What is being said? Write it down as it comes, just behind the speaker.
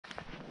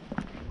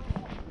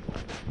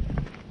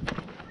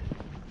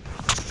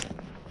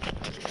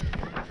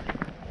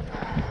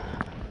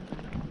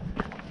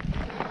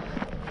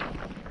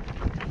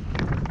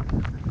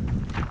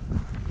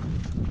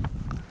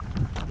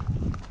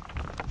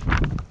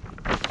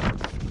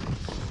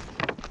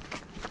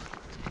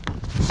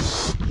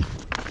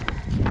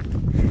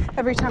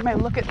every time I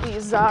look at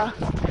these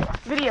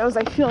videos,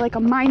 I feel like a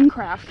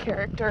Minecraft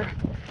character.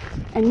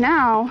 And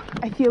now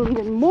I feel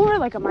even more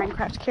like a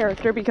Minecraft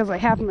character because I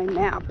have my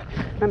map.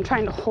 And I'm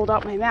trying to hold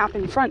out my map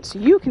in front so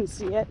you can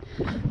see it,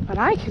 but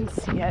I can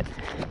see it.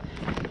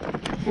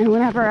 And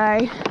whenever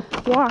I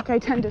walk, I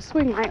tend to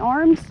swing my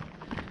arms,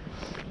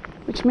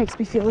 which makes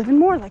me feel even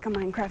more like a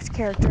Minecraft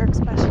character,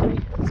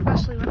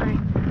 especially when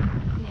I'm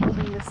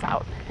holding this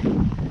out.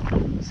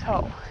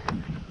 So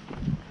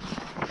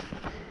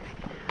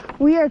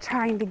we are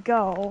trying to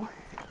go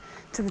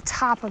to the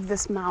top of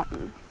this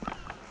mountain.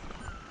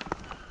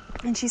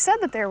 And she said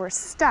that there were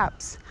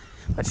steps,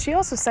 but she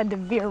also said to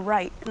veer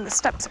right, and the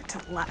steps are to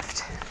the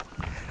left.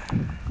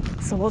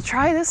 So we'll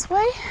try this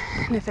way,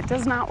 and if it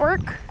does not work,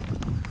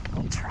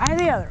 we'll try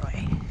the other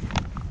way.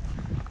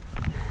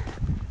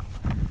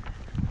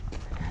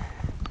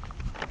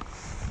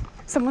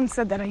 Someone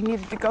said that I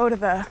needed to go to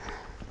the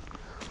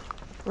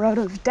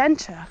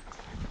rhododendron,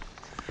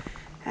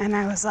 and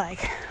I was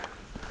like,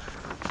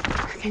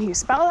 can you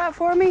spell that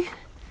for me?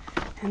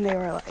 And they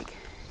were like,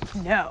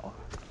 no.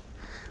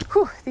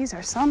 Whew, these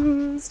are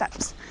some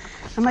steps.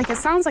 I'm like, it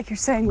sounds like you're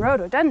saying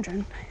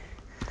rhododendron.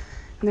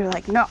 And they're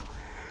like, no,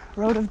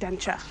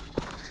 rhododendron.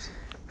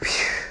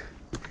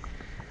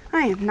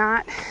 I am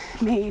not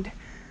made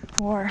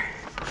for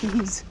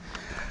these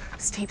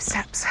steep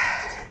steps.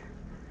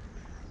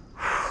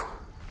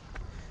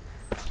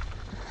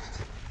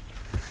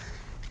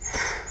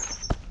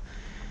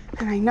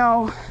 And I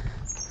know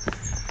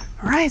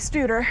Mariah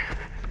Studer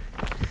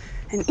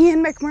and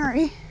Ian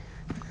McMurray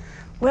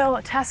will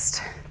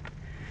attest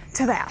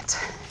to that.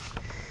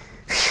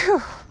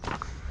 Phew.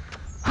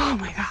 Oh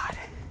my God.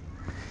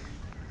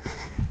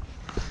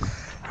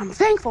 I'm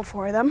thankful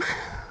for them,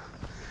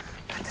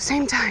 but at the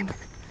same time,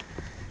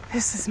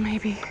 this is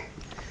maybe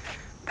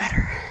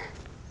better.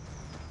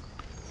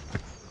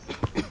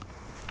 It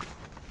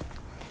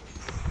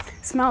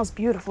smells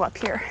beautiful up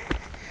here.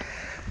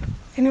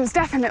 And it was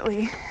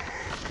definitely,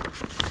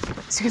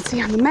 as you can see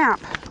on the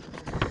map,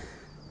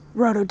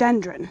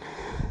 rhododendron.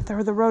 There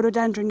were the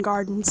rhododendron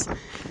gardens.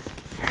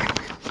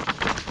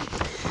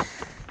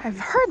 I've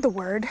heard the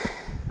word,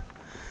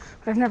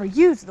 but I've never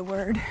used the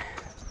word.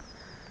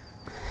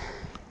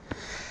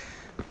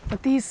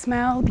 But these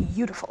smell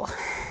beautiful.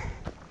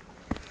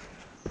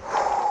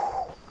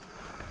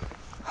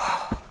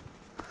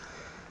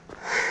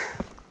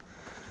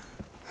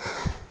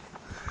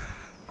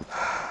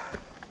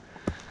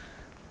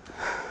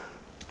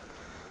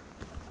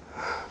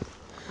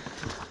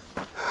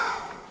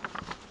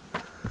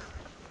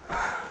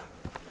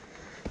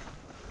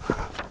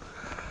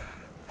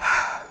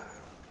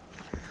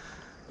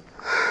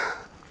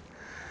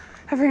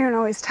 Everyone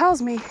always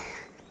tells me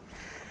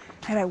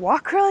that I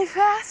walk really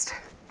fast.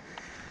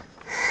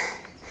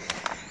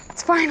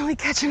 It's finally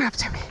catching up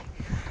to me.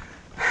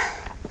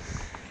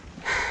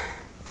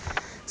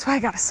 That's why I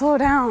gotta slow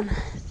down.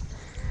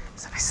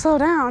 So if I slow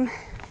down,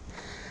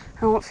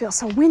 I won't feel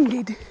so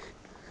winded.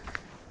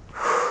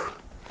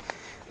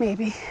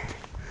 Maybe.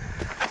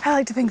 I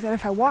like to think that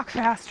if I walk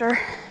faster,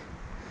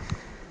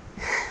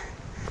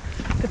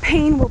 the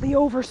pain will be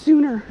over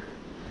sooner.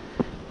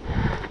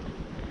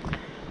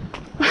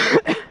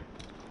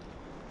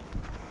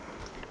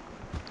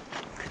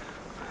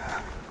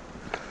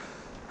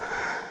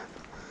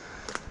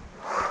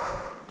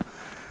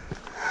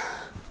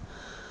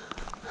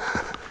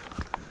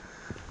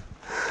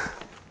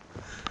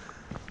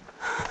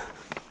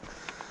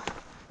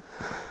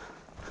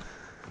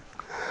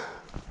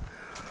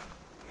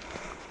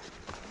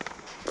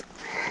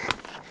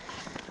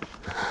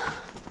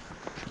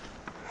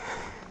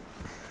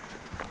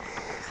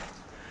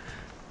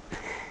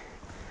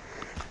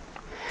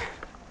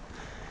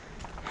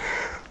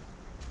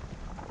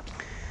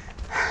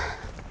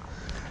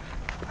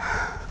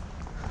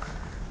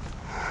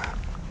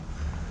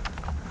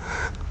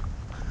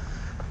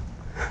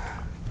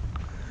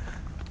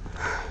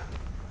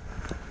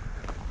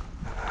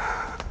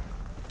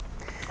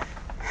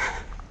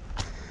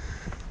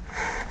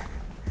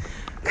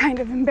 Kind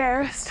of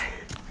embarrassed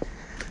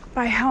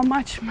by how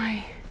much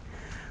my,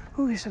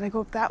 ooh, should I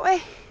go up that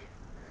way?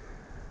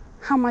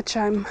 How much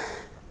I'm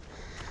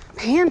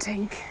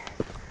panting,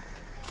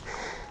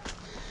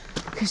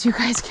 because you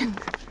guys can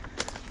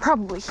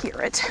probably hear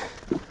it.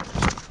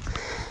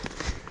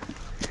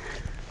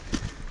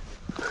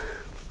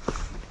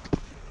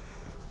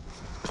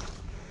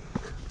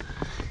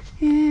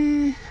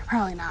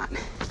 Probably not.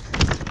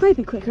 Might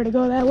be quicker to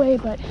go that way,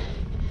 but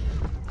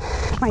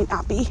might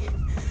not be.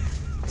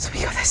 So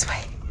we go this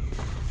way.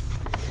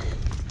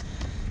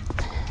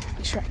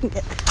 Make sure I can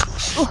get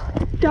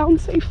down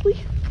safely.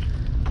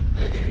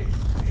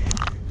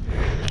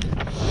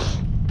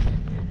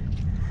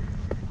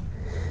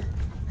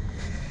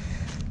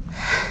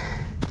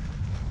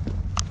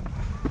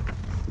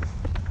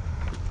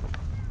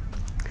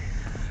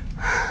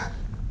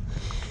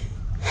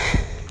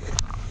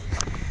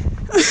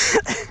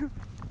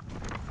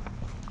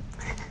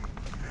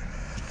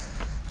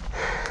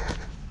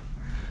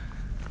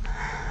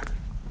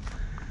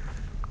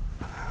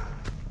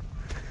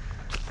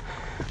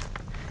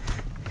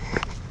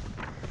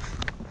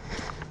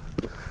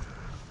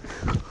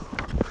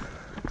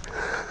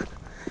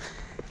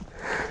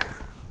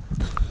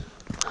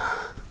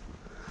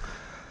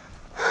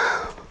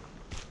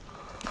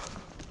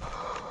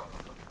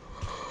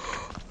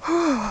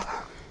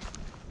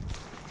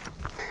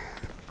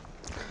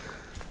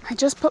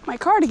 just put my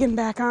cardigan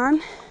back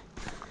on,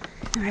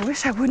 and I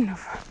wish I wouldn't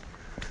have.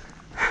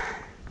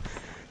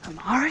 I'm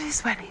already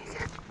sweating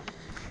again.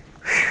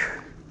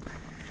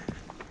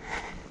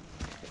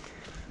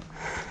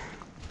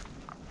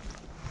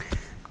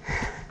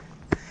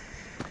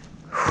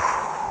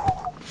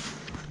 Whew.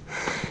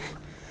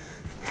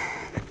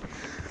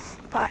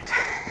 But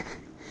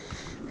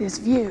this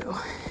view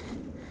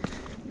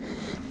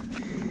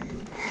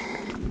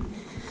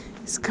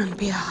is gonna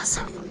be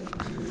awesome.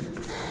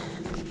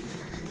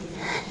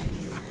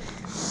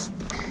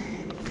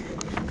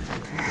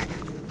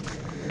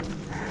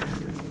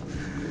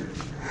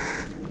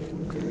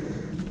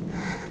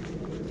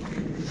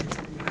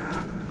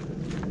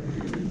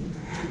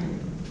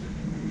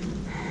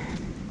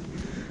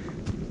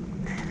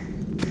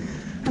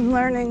 I'm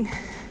learning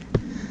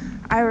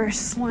Irish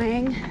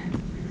slang,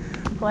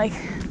 like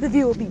the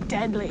view will be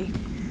deadly,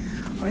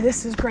 or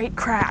this is great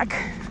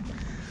crack,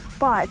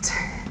 but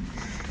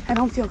I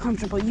don't feel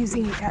comfortable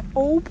using it yet.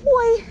 Oh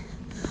boy,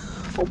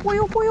 oh boy,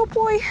 oh boy, oh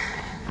boy.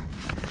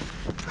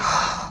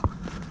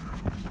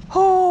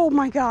 Oh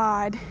my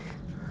God.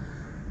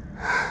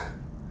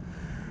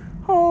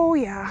 Oh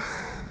yeah.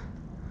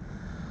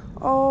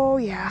 Oh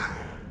yeah.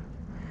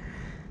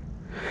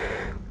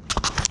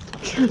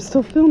 I'm sure I'm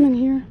still filming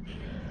here.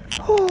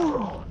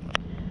 Oh.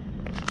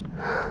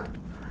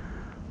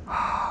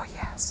 Oh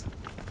yes.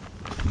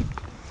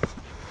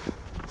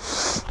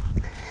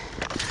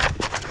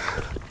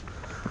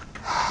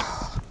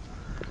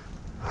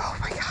 Oh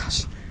my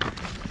gosh.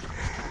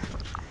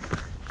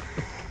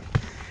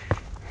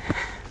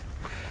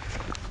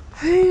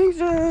 Things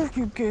just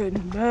keep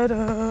getting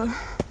better.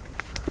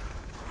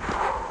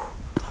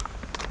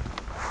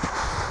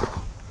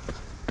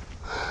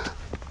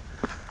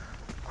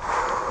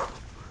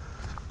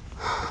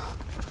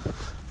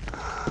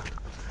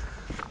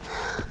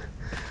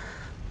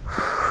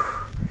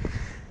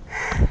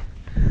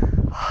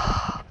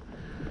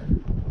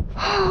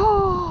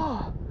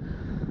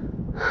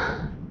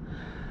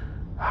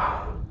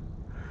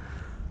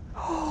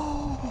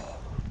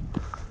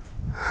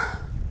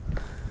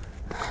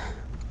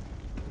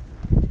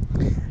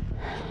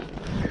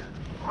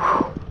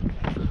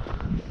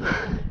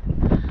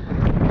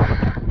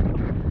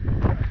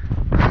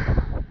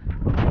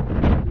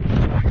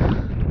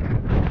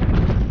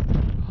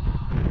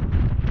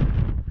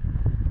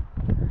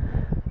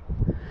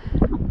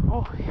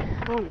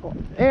 I want to go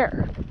up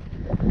there.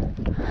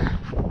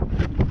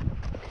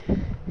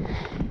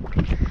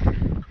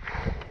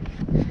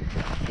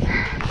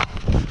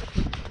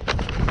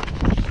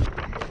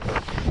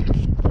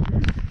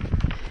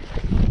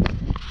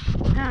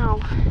 Now,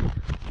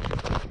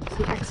 it's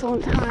an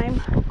excellent time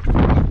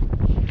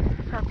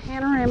for a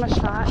panorama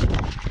shot,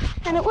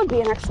 and it would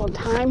be an excellent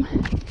time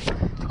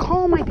to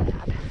call my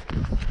dad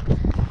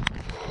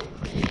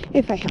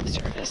if I have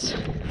service.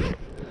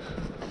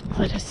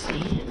 Let us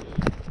see.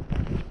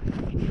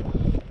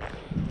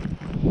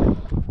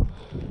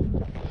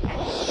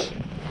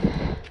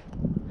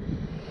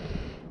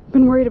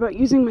 Been worried about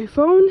using my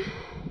phone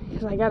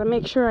because I gotta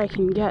make sure I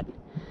can get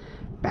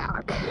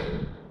back.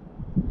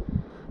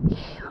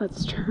 Okay,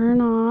 let's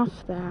turn off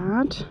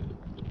that.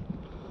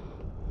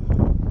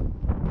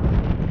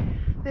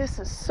 This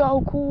is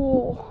so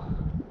cool.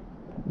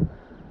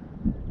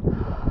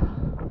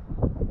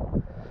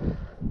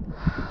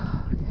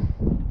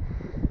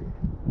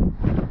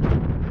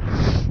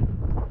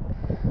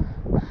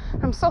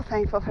 I'm so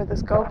thankful for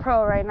this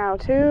GoPro right now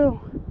too,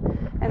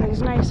 and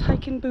these nice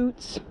hiking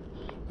boots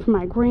for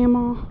my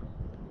grandma.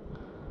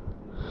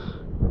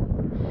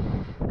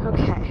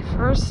 Okay,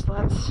 first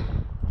let's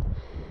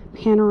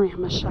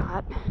panorama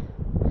shot.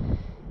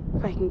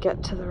 If I can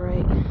get to the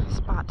right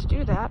spot to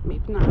do that,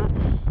 maybe not.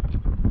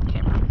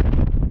 Camera.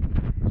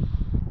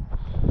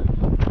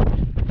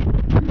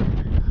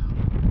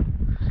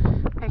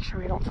 Make sure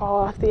we don't fall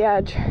off the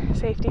edge.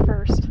 Safety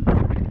first.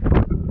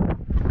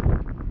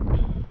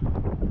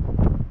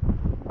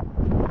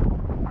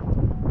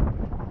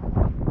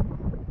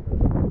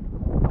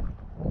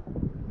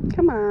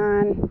 Come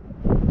on.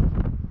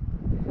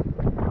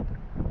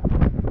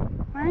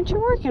 Why aren't you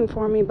working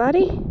for me,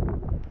 buddy?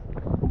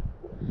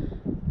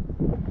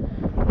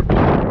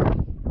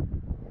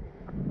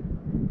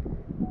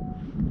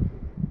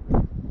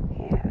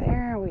 Yeah,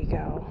 there we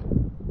go.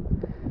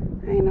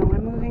 I know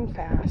I'm moving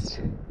fast.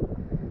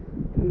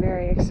 I'm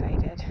very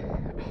excited.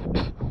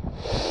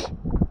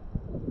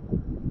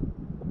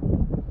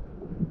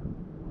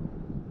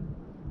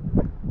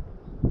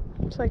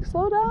 It's like,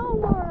 slow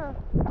down, Laura.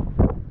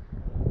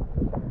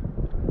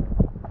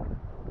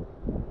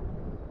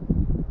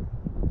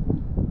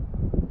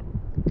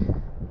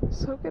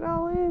 Soak it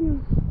all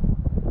in.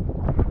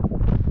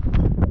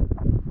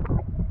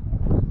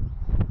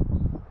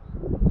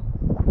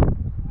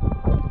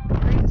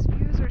 Greatest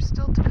views are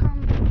still to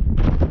come.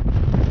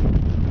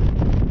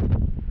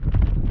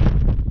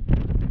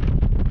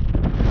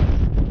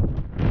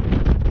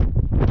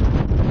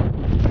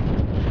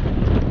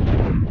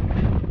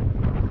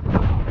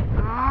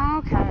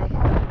 Okay.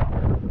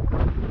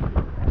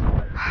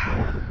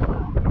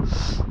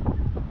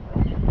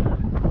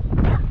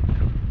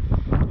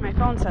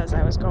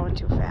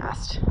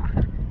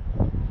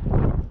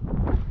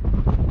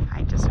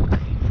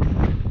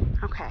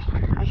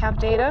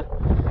 data.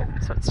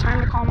 So it's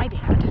time to call my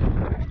dad.